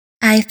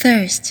I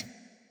thirst.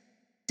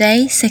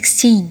 Day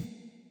 16.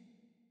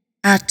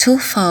 A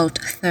twofold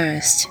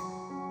thirst.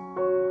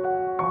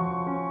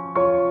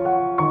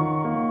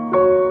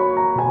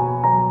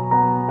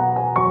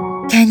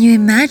 Can you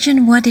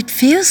imagine what it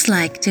feels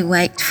like to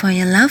wait for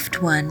your loved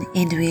one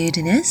in the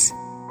wilderness?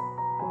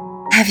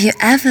 Have you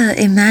ever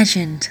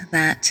imagined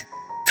that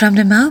from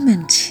the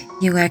moment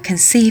you were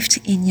conceived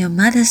in your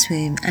mother's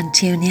womb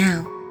until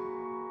now,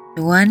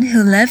 the one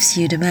who loves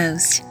you the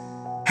most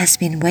has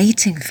been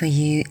waiting for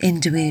you in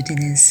the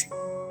wilderness,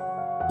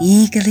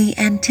 eagerly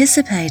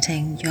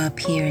anticipating your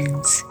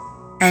appearance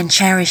and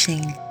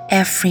cherishing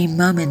every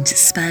moment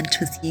spent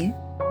with you?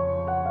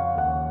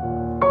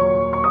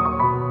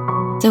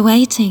 The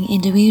waiting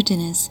in the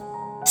wilderness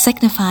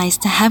signifies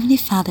the Heavenly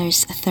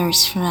Father's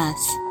thirst for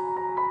us,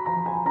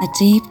 a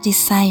deep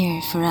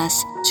desire for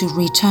us to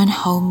return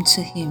home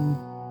to Him,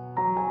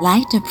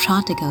 like the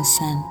prodigal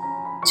son,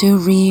 to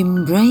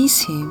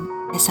re-embrace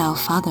Him as our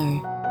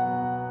Father,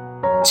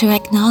 to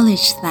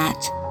acknowledge that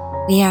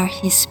we are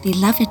His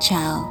beloved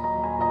child,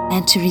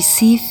 and to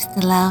receive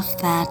the love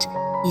that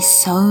He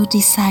so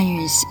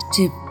desires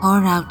to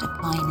pour out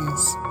upon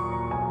us.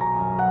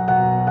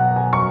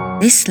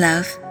 This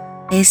love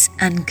is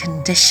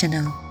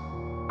unconditional,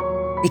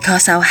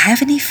 because our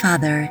Heavenly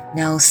Father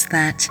knows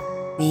that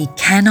we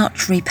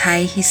cannot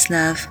repay His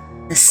love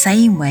the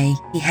same way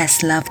He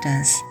has loved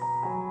us.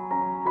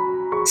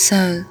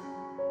 So,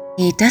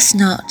 He does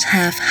not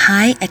have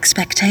high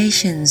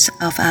expectations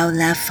of our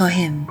love for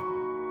Him,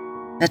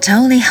 but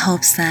only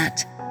hopes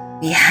that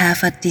we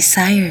have a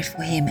desire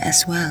for Him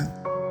as well.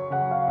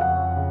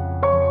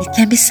 It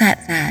can be said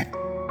that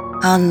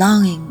our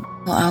longing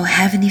for our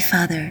Heavenly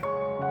Father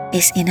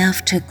is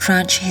enough to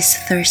quench His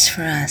thirst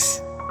for us.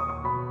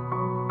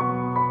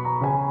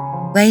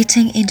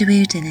 Waiting in the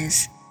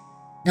wilderness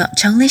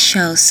not only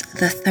shows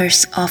the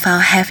thirst of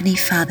our Heavenly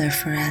Father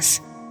for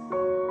us,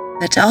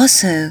 but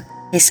also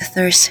His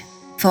thirst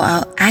for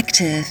our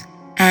active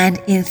and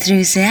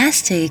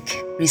enthusiastic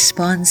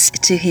response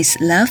to His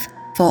love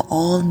for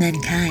all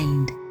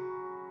mankind.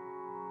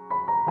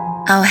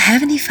 Our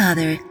Heavenly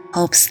Father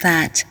hopes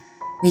that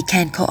we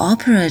can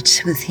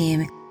cooperate with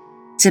Him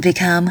to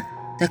become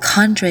the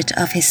conduit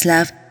of His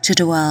love to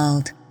the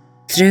world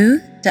through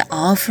the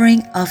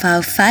offering of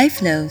our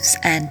 5 loaves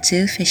and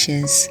 2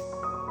 fishes,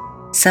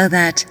 so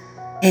that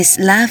His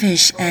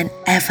lavish and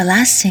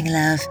everlasting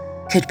love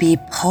could be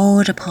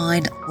poured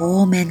upon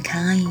all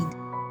mankind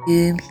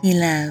whom He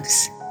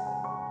loves.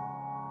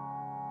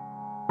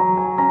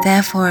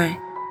 Therefore,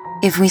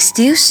 if we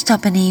still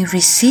stubbornly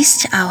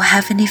resist our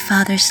Heavenly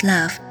Father's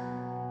love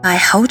by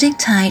holding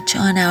tight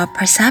on our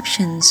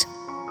perceptions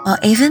or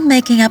even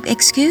making up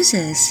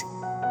excuses,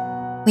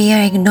 we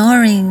are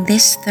ignoring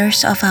this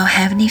thirst of our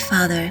Heavenly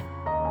Father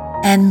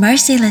and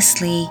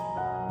mercilessly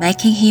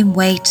making Him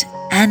wait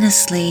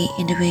endlessly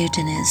in the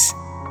wilderness.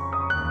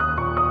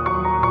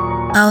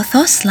 Our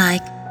thoughts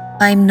like,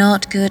 "I'm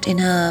not good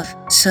enough,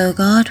 so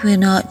God will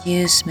not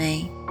use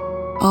me,"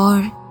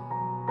 or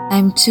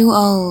 "I'm too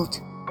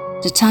old,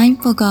 the time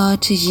for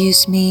God to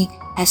use me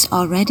has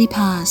already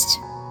passed,"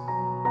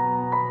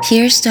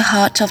 pierce the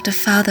heart of the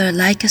Father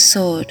like a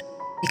sword,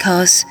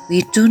 because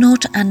we do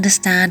not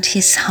understand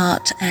His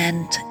heart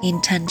and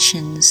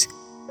intentions,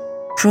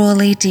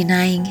 cruelly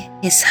denying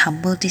His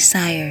humble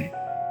desire.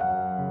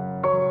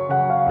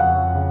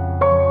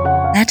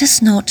 Let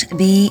us not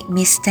be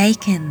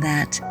mistaken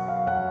that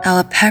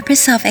our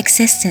purpose of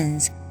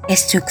existence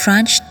is to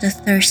quench the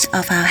thirst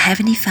of our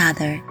Heavenly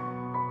Father,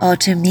 or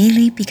to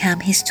merely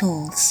become His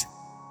tools.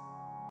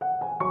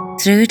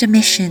 Through the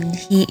mission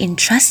He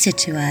entrusted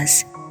to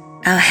us,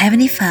 our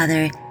Heavenly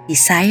Father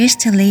desires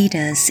to lead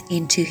us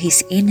into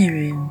His inner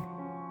room,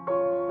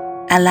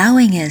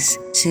 allowing us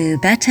to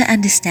better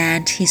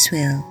understand His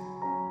will.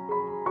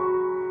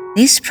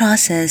 This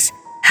process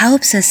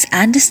helps us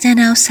understand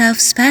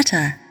ourselves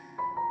better,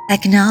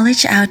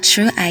 acknowledge our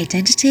true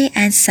identity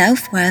and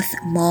self-worth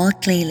more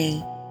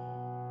clearly,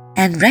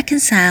 and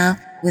reconcile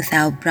with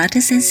our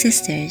brothers and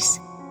sisters,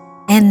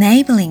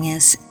 enabling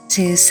us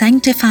to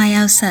sanctify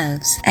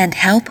ourselves and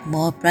help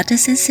more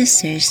brothers and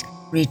sisters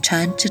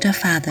return to the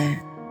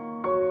Father.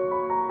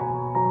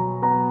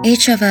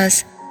 Each of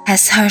us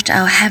has hurt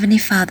our Heavenly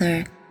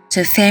Father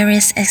to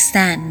various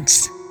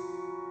extents,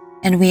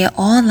 and we are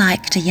all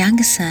like the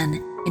younger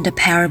son in the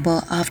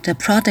parable of the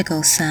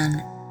prodigal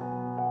son.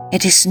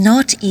 It is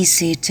not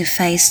easy to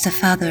face the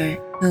Father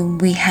whom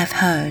we have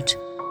hurt,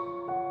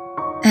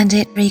 and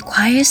it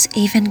requires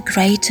even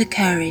greater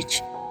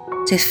courage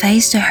to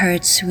face the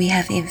hurts we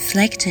have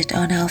inflicted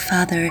on our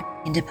Father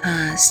in the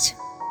past.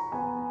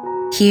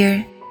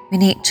 Here, we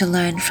need to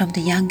learn from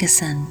the younger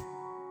son.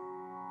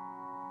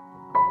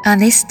 On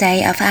this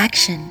day of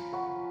action,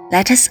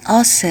 let us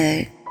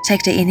also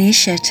take the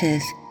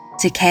initiative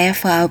to care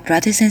for our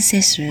brothers and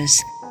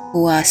sisters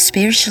who are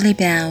spiritually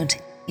bound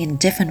in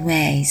different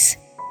ways,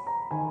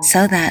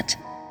 so that,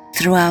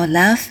 through our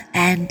love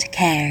and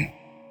care,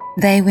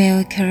 they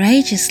will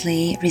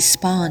courageously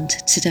respond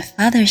to the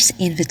Father's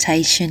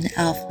invitation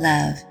of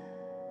love.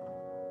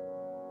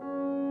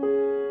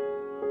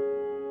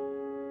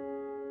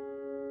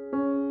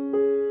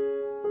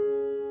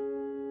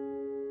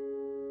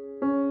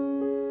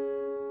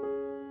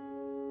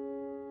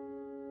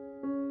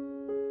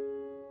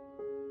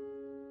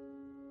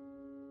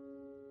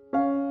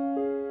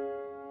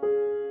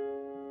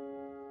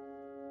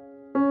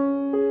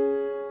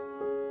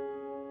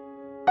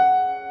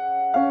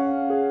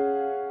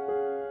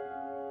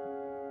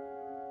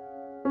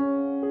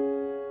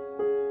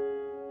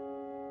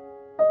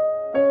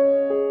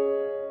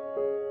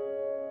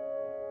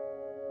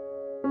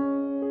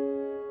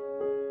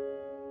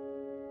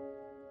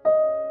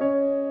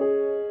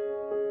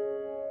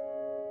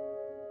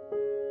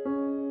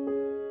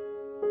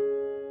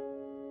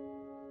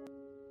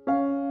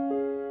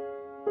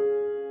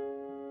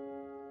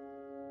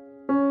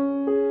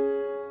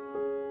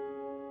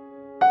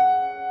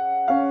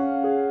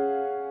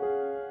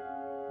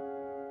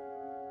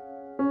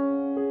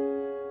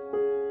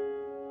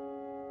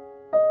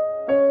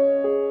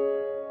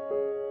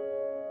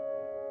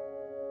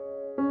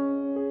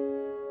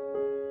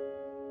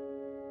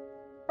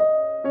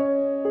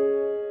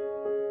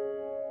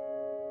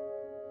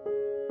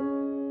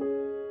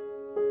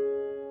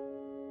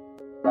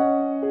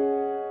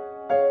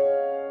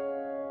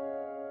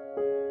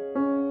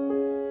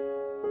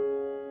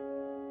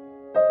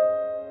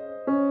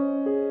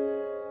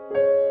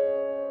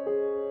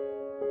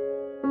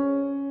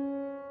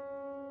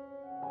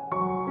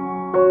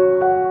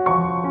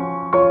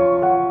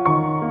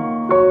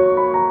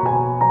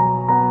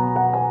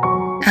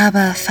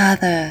 Abba,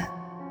 Father,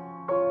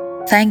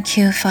 thank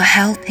you for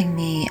helping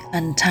me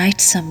untie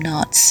some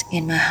knots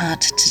in my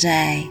heart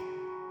today,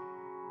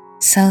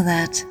 so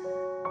that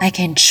I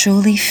can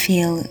truly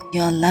feel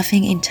your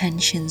loving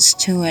intentions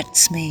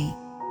towards me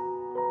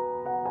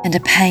and the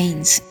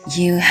pains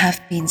you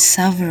have been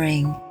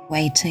suffering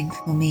waiting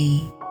for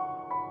me.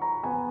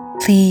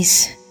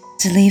 Please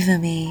deliver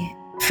me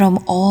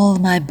from all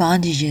my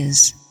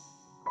bondages,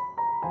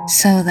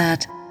 so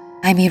that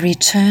I may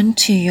return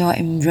to your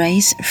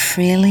embrace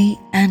freely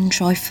and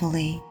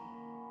joyfully.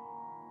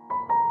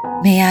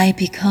 May I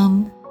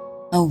become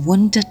a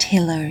wounded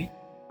healer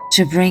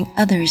to bring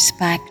others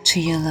back to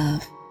your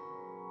love.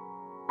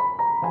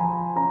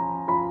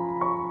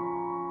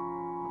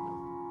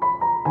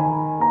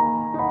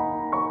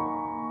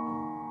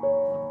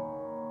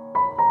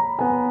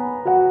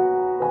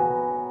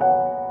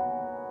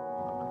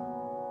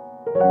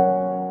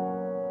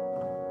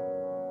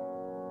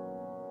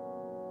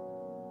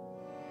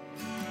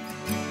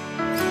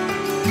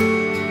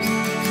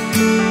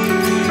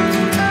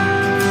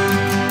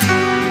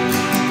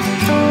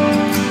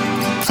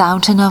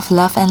 Fountain of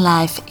Love and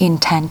Life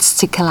intends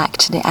to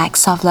collect the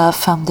acts of love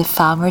from the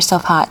farmers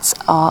of hearts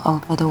all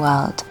over the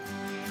world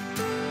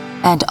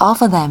and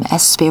offer them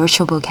as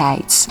spiritual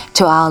bouquets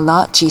to our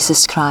Lord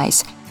Jesus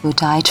Christ, who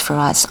died for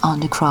us on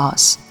the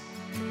cross.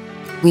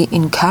 We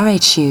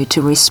encourage you to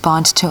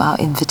respond to our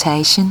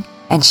invitation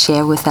and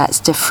share with us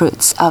the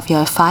fruits of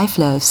your 5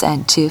 loaves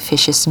and 2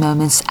 fishes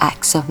moments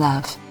acts of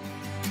love.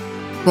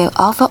 We'll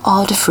offer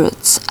all the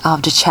fruits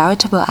of the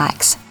charitable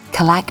acts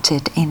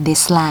collected in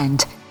this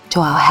land to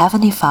our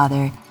Heavenly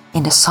Father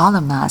in the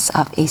solemn Mass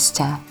of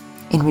Easter,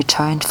 in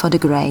return for the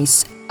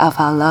grace of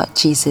our Lord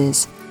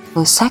Jesus,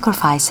 who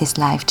sacrificed His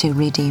life to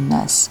redeem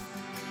us.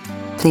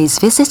 Please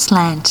visit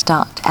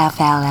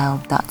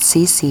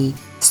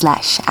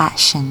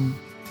land.fll.cc/action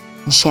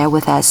and share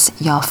with us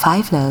your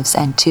 5 loaves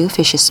and 2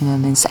 fishes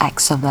moments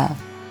acts of love.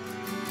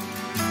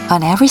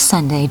 On every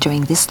Sunday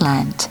during this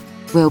Lent,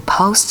 we'll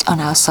post on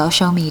our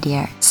social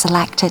media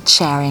selected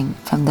sharing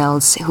from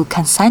those who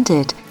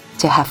consented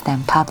to have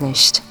them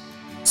published,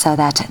 so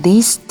that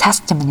these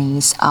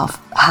testimonies of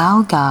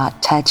how God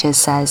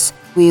touches us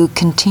will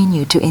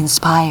continue to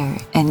inspire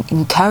and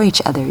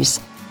encourage others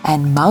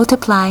and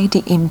multiply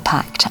the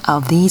impact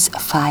of these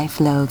 5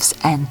 loaves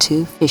and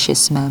 2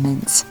 fishes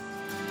moments.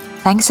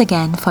 Thanks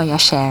again for your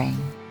sharing.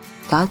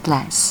 God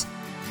bless.